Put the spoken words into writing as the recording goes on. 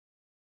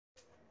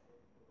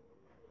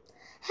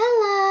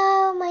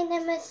Hello, my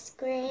name is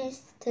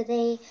Grace.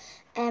 Today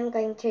I'm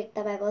going to read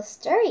the Bible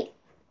story.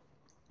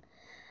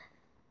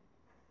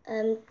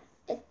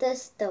 It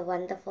is the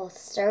wonderful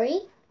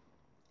story,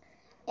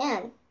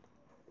 and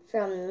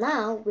from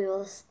now we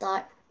will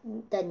start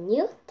the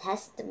New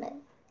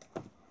Testament.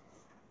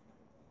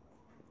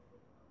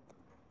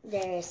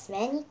 There's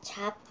many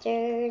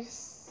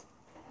chapters.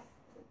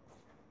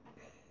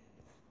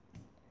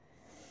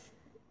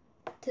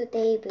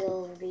 Today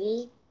we'll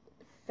read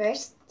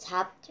first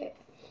chapter.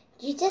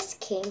 Jesus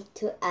came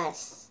to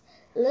us.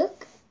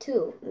 Luke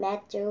 2,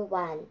 Matthew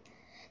 1.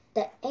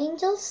 The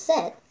angel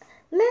said,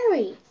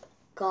 Mary,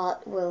 God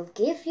will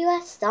give you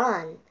a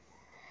son.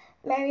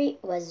 Mary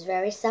was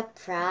very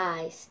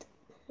surprised.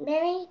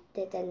 Mary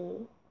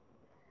didn't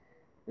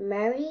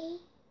marry.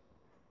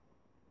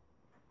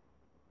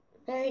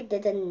 And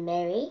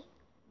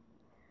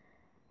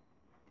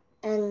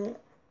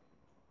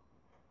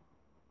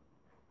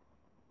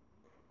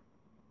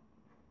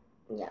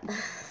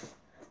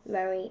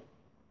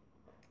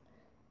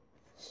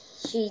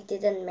she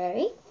didn't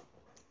marry.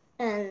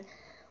 And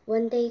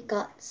one day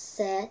God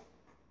said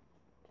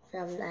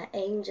from the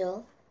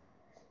angel,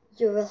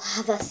 you will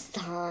have a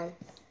son.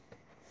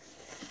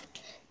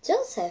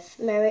 Joseph,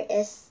 Mary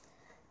is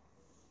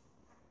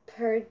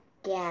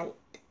pregnant.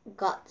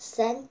 God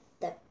sent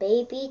the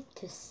baby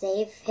to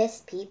save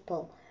his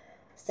people,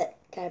 said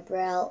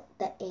Gabriel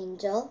the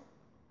angel.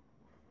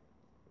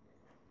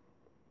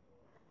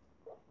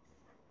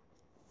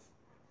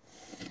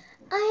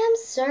 I am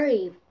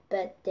sorry,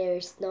 but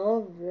there's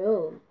no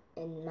room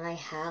in my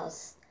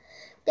house.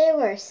 There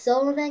were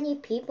so many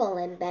people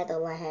in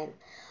Bethlehem.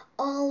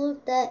 All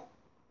the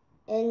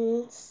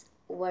inns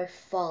were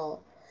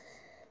full.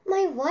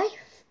 My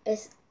wife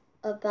is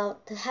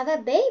about to have a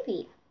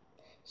baby.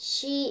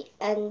 She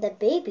and the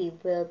baby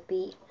will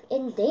be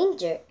in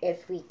danger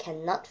if we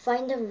cannot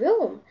find a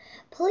room.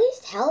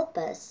 Please help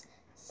us,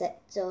 said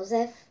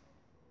Joseph.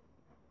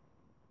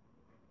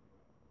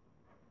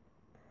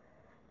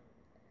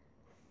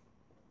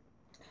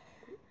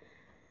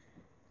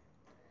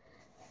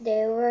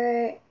 They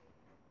were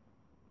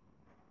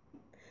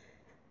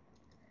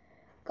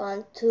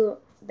gone to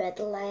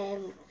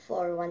Bethlehem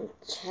for one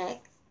check.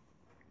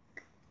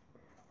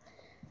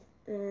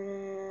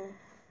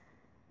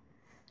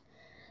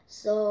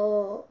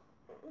 So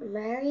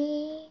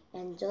Mary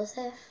and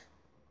Joseph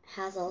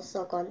has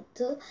also gone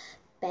to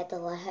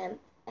Bethlehem,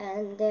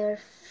 and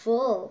they're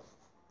full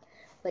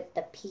with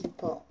the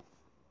people.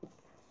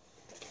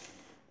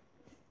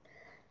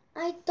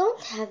 I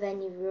don't have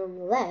any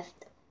room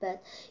left,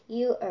 but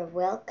you are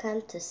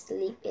welcome to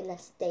sleep in a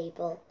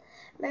stable.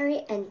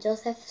 Mary and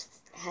Joseph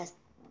has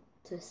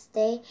to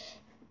stay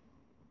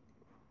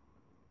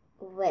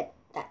with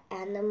the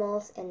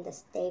animals in the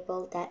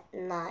stable that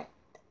night.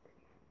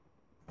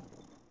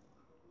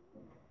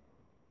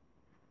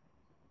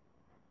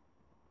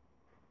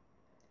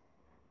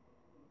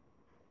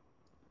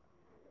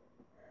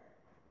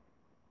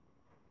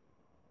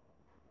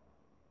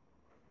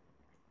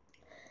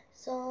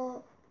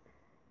 So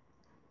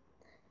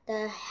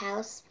the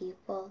house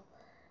people,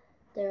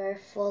 they were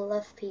full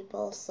of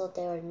people, so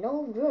there were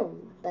no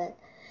room. But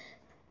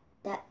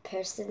that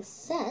person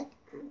said,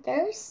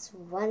 there's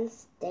one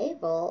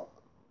stable.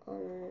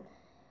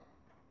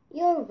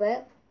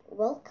 You're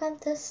welcome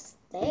to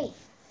stay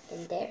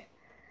in there.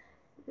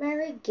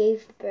 Mary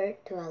gave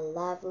birth to a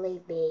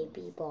lovely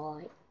baby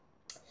boy.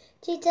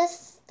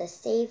 Jesus, the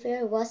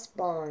Savior, was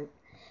born.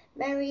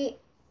 Mary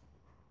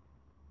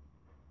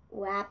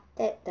wrapped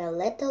the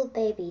little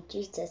baby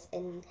Jesus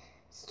in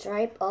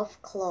stripe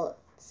of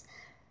clothes.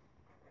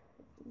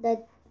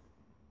 The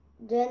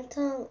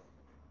gentle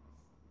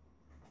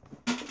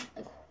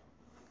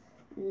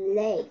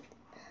laid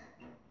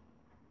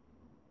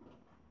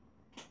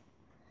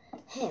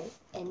him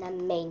in a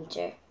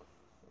manger.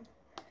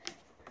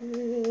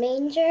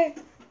 Manger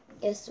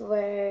is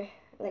where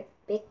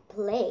big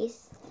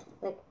place,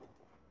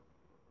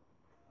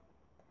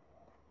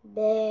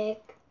 big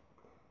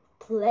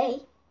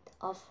plate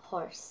of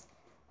horse.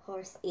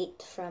 Horse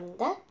eat from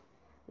the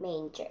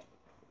manger.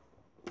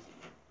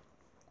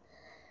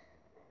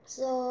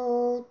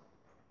 So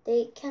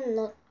they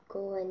cannot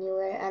go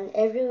anywhere, and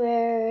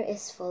everywhere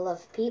is full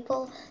of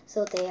people,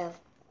 so they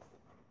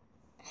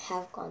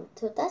have gone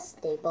to the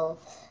stable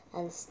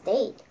and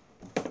stayed.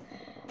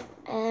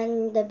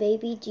 And the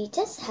baby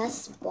Jesus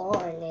has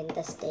born in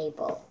the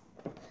stable.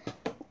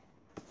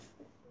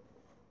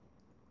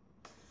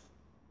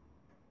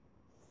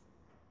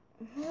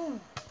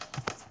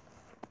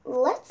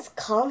 Let's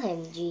call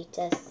him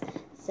Jesus,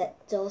 said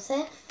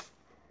Joseph.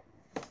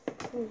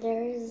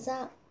 There's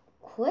a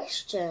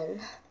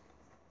question.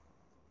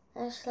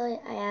 Actually,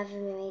 I have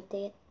made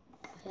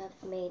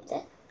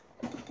it.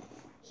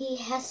 He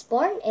has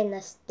born in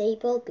a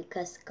stable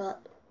because God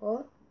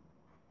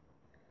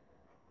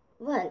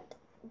want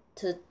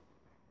to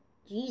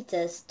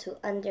Jesus to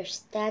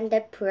understand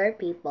the poor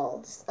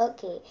peoples.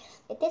 Okay,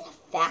 it is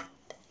a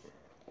fact.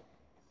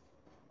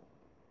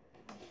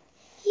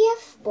 He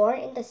have born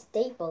in the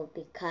stable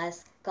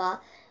because God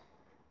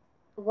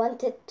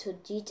wanted to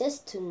Jesus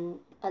to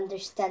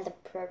understand the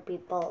poor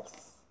people.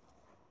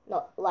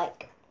 Not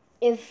like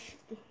if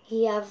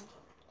he have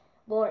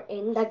born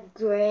in the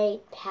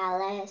great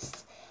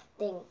palace,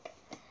 think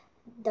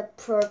the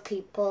poor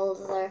people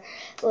are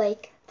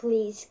like,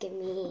 please give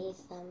me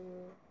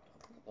some,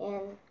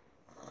 and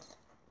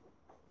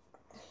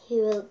he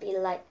will be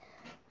like,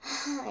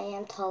 I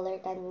am taller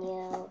than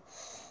you,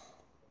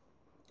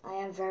 I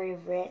am very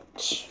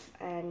rich,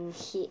 and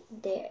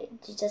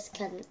Jesus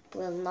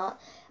will not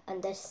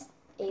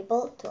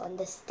able to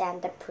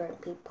understand the poor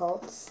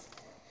peoples.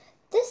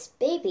 This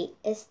baby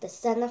is the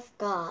Son of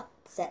God,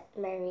 said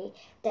Mary.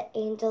 The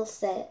angel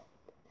said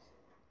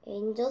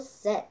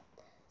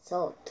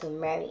so to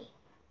Mary.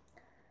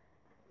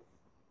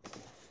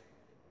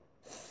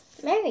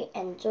 Mary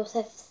and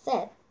Joseph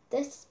said,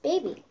 this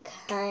baby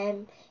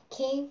came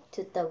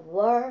to the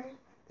world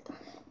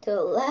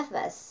to love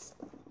us.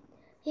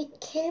 He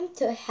came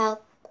to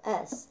help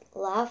us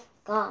love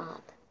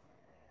God.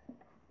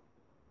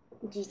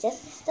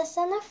 Jesus is the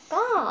Son of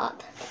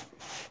God,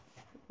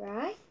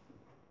 right?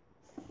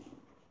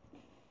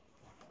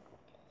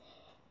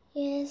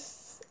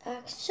 Yes,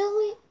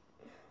 actually,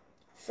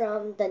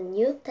 from the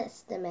New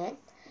Testament,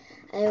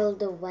 I will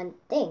do one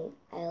thing.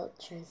 I'll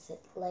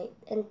translate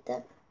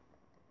into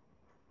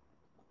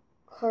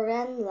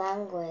Korean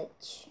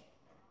language.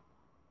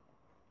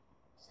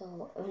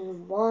 So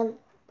in one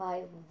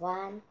time,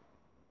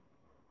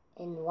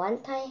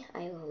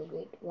 I will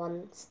read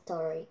one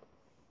story.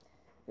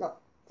 No,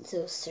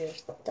 2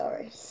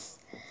 stories.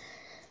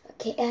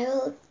 Okay, I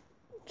will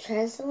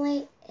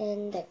translate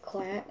in the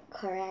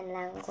Korean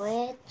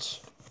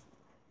language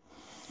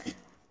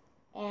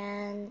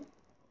and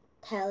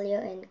tell you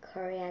in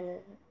Korean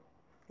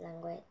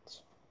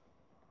language.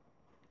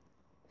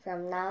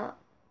 From now,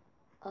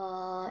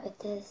 I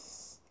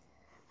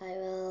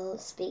will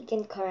speak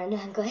in Korean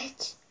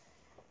language.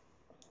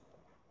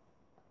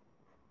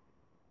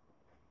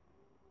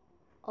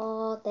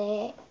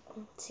 네.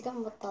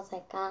 지금부터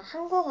제가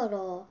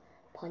한국어로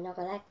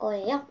번역을 할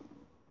거예요.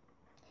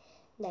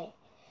 네.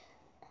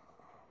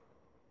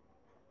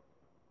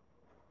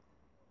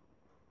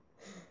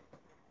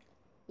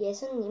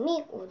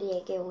 예수님이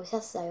우리에게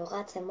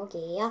오셨어요가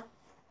제목이에요.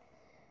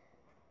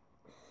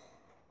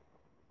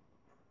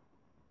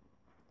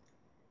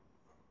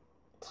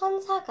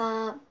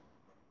 천사가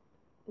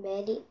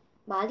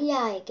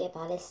마리아에게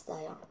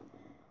말했어요.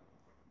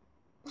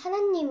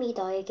 하나님이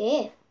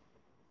너에게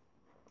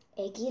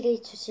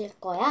아기를 주실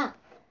거야.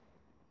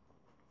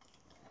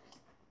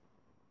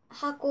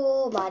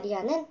 하고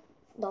마리아는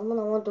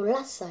너무너무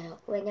놀랐어요.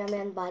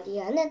 왜냐면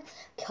마리아는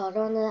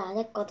결혼을 안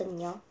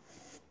했거든요.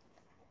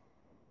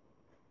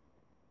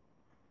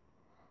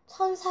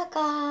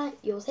 천사가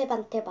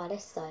요셉한테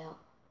말했어요.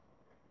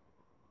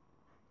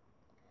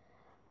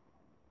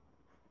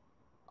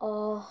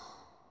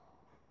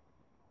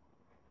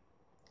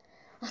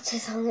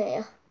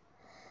 죄송해요.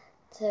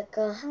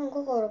 제가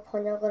한국어로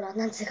번역을 안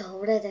한 지가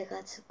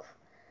오래돼가지고.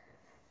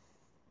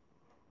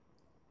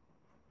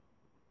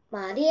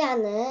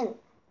 마리아는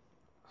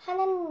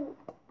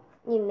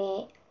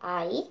하나님의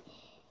아이,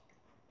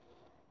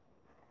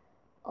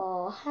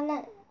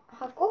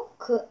 하고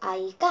그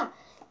아이가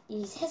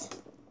이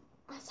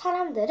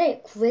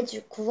사람들을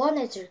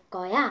구원해줄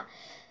거야.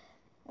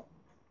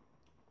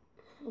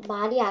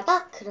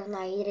 마리아가 그런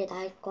아이를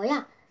낳을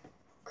거야.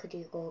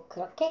 그리고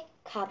그렇게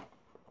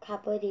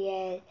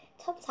가브리엘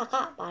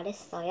천사가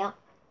말했어요.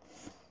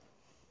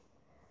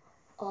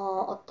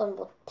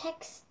 어떤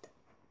텍스트,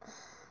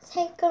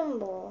 세금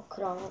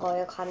그런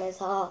거에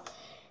관해서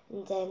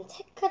이제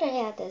체크를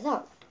해야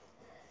돼서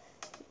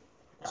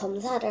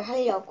검사를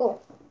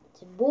하려고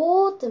이제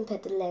모든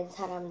베들레헴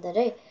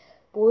사람들을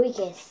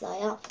모이게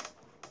했어요.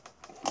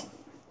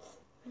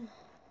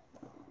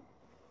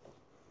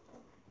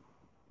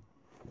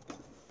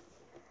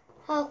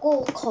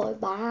 하고 거의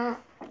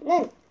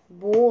많은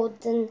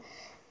모든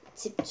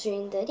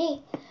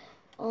집주인들이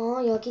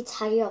여기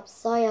자리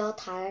없어요.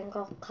 다른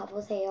거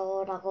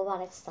가보세요. 라고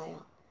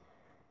말했어요.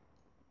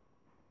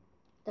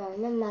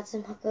 맨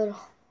마지막으로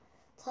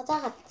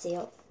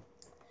찾아갔지요.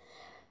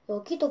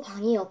 여기도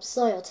방이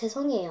없어요.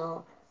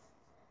 죄송해요.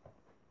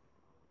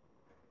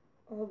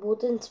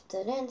 모든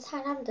집들은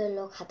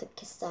사람들로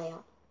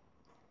가득했어요.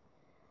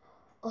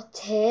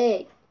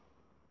 제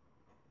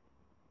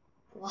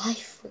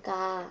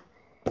와이프가,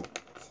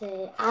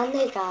 제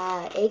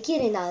아내가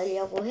아기를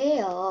낳으려고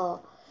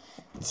해요.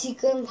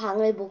 지금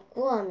방을 못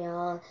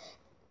구하면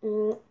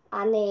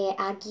아내의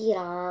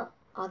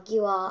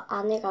아기와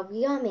아내가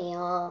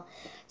위험해요.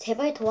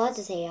 제발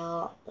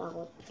도와주세요.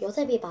 라고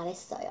요셉이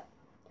말했어요.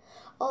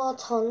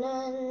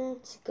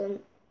 저는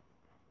지금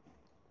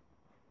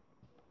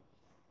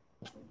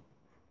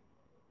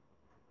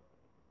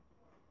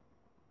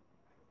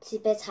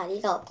집에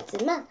자리가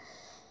없지만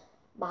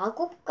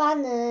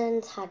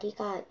마곡간은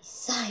자리가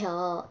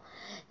있어요.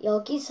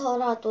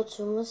 여기서라도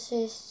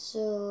주무실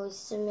수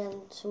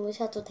있으면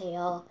주무셔도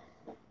돼요.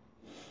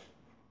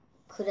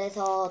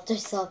 그래서 어쩔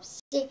수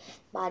없이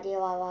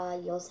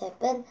마리아와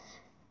요셉은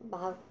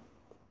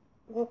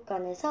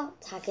마구간에서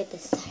자게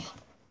됐어요.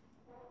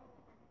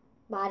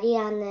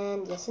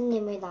 마리아는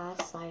예수님을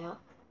낳았어요.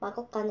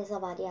 마구간에서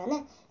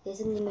마리아는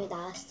예수님을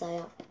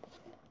낳았어요.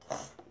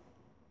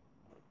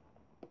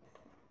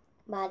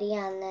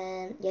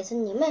 마리아는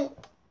예수님을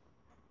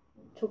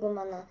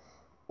조그마한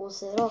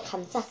옷으로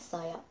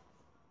감쌌어요.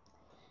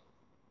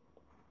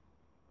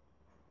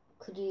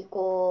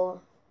 그리고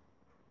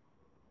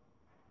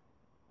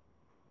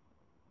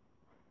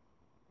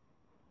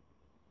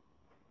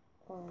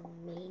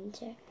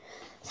메인저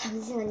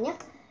잠시만요.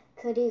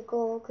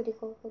 그리고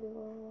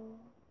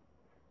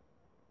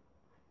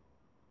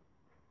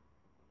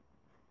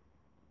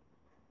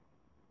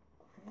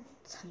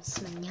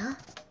잠시만요.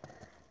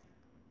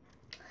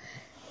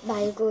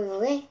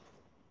 말구유에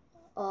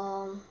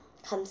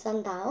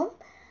감싼 다음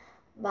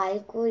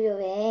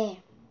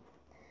말구유에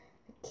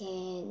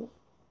이렇게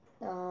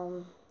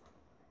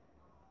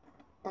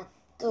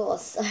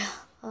놔두었어요.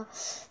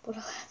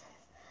 뭐라고 해야 돼?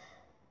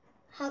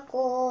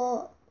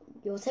 하고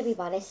요셉이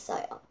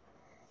말했어요.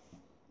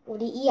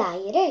 우리 이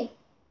아이를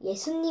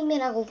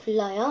예수님이라고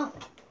불러요.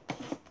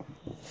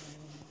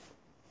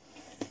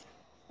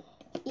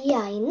 이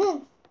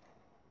아이는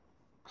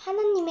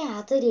하나님의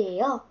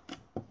아들이에요.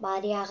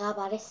 마리아가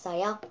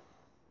말했어요.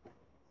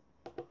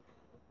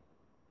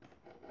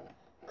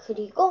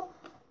 그리고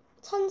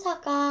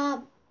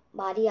천사가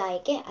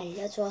마리아에게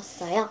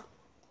알려주었어요.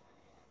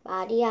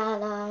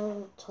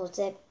 마리아랑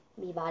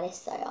조셉이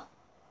말했어요.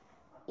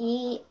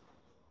 이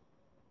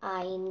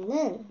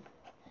아이는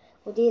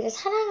우리를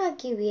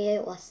사랑하기 위해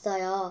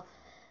왔어요.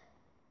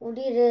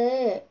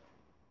 우리를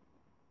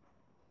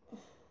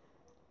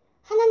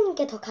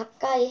하나님께 더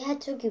가까이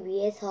해주기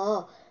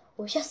위해서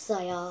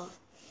오셨어요.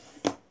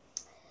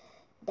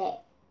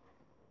 네.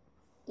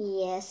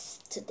 Yes,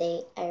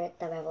 today I read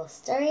the Bible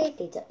story.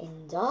 Did you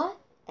enjoy?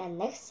 And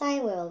next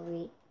time we will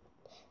read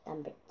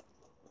number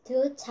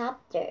 2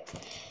 chapter.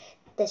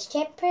 The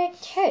shepherd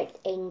heard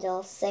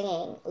angels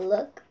singing.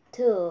 Look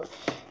 2.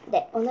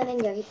 네,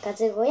 오늘은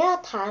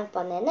여기까지고요.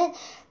 다음번에는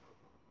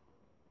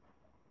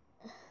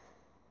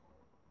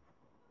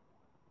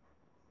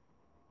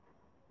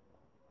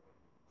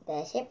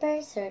The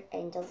shepherd heard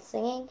angels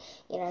singing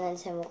이라는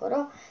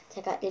제목으로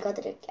제가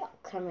읽어드릴게요.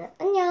 그러면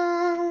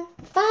안녕.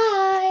 Bye.